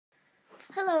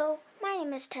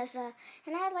is Tessa,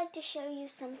 and I'd like to show you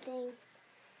some things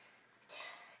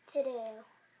to do.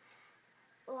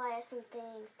 Well, I have some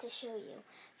things to show you.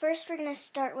 First, we're going to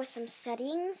start with some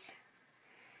settings.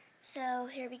 So,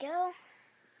 here we go.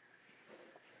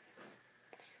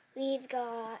 We've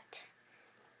got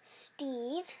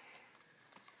Steve,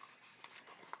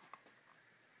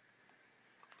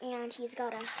 and he's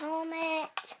got a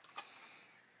helmet.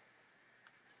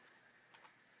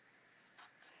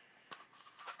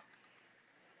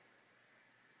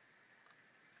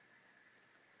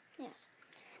 Yes.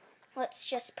 Let's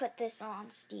just put this on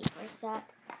Steve for a sec.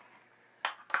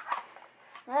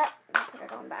 I put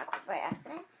it on backwards by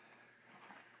accident.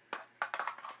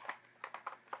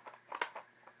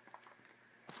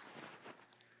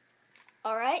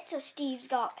 Alright, so Steve's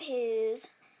got his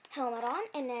helmet on,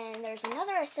 and then there's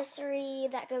another accessory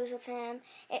that goes with him.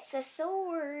 It's the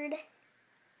sword.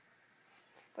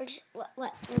 We're just,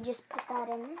 what? We just put that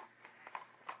in there.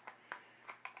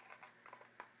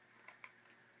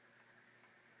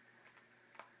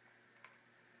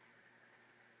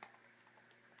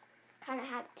 Kind of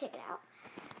had to take it out.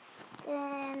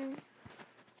 Then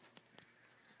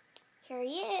here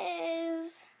he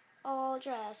is, all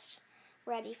dressed,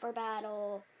 ready for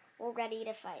battle, or ready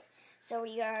to fight. So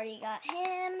we already got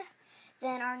him.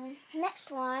 Then our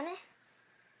next one,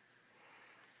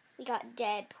 we got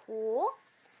Deadpool.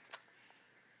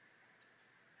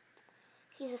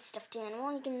 He's a stuffed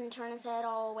animal. You can turn his head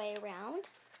all the way around.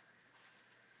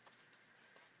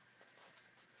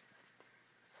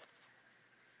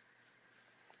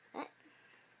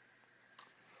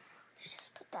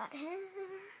 Just put that in.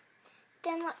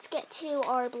 Then let's get to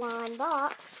our blind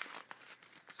box.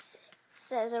 It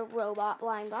says a robot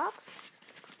blind box.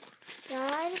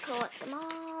 Inside, collect them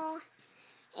all.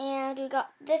 And we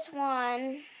got this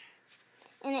one,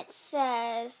 and it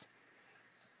says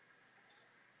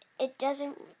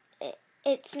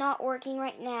it's not working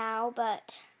right now,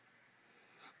 but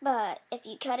if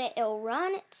you cut it, it'll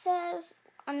run. It says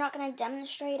I'm not going to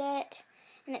demonstrate it,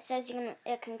 and it says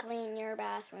it can clean your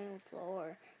bathroom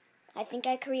floor. I think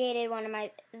I created one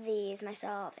of these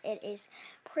myself. It is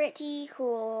pretty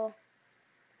cool.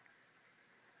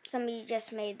 Somebody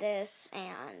just made this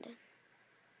and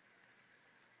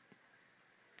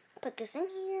put this in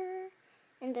here,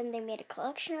 and then they made a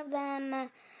collection of them.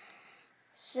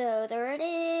 So there it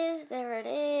is. There it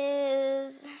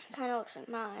is. Kind of looks like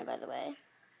mine, by the way.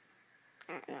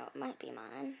 I don't know. It might be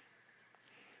mine.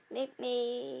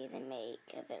 Maybe they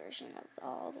make a version of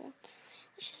all of them.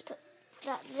 Let's just put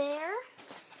that there.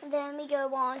 And then we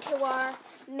go on to our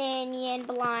Minion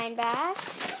blind bag.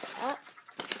 Oh,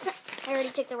 I already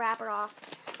took the wrapper off,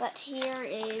 but here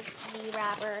is the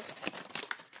wrapper.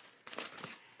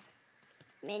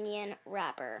 Minion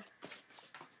wrapper.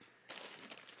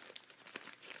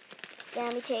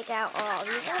 Then we take out all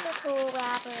these other cool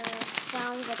wrappers.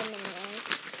 Sounds like a minion.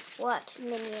 What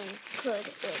minion could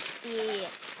it be?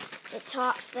 It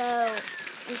talks though.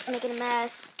 I'm just making a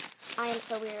mess. I am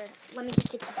so weird. Let me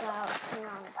just take this out. Hang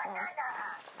on a sec.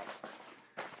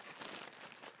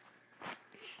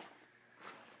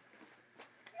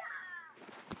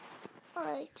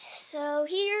 Alright, so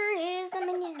here is the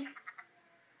minion.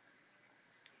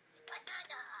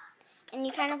 And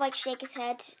you kind of like shake his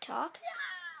head to talk.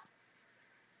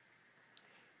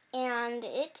 And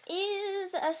it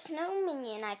is a snow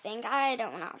minion, I think. I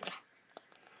don't know.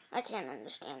 I can't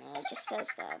understand it. It just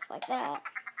says stuff like that.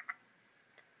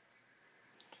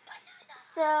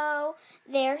 So,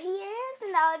 there he is,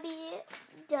 and that would be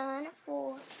done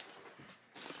for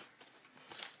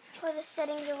the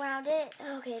settings around it.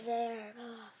 Okay, there.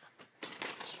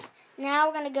 Now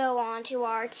we're going to go on to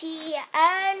our TNT.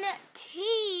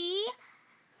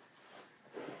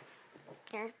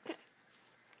 Here.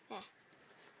 Yeah.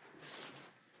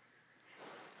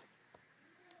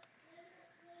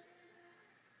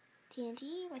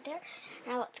 TNT right there.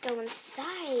 Now let's go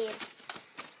inside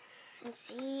and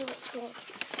see what cool.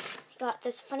 We got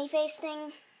this funny face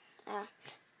thing.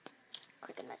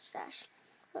 Crooked mustache.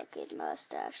 Crooked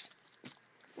mustache.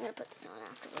 I'm gonna put this on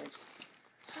afterwards.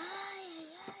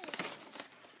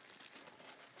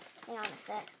 Hang on a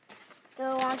sec.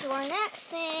 Go on to our next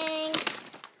thing.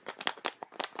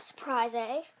 Surprise,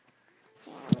 eh?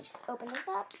 And let's just open this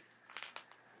up.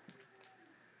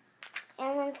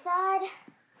 And inside,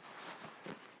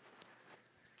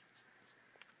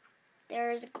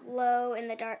 there's glow in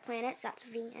the dark planets. That's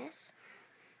Venus.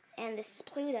 And this is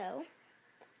Pluto.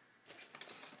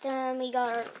 Then we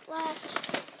got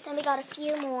then we got a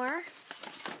few more.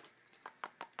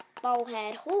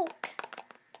 Ballhead Hulk.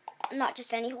 Not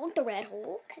just any Hulk, the Red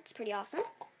Hulk. It's pretty awesome.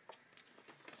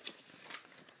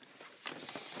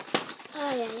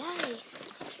 Ay, ay, ay.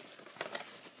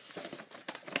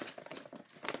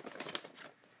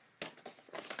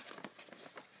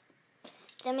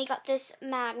 Then we got this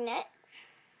magnet.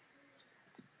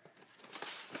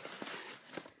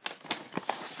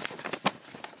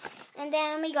 And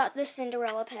then we got the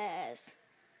Cinderella pears.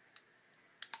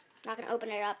 Not going to open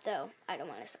it up, though. I don't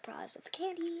want a surprise with the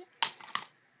candy.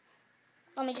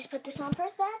 Let me just put this on for a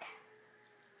sec.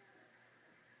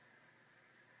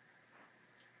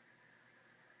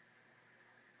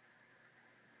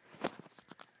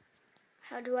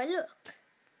 How do I look?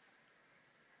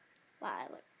 Wow,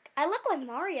 I look like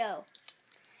Mario.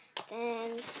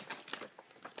 Then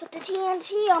put the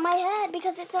TNT on my head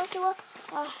because it's also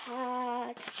a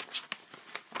hat.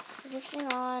 Is this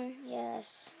thing on?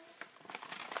 Yes.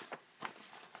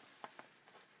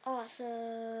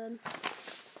 Awesome.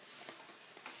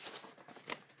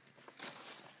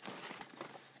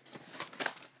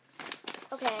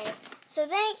 Okay, so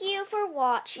thank you for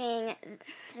watching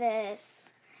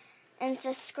this. And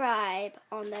subscribe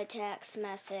on the text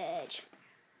message.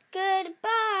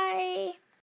 Goodbye.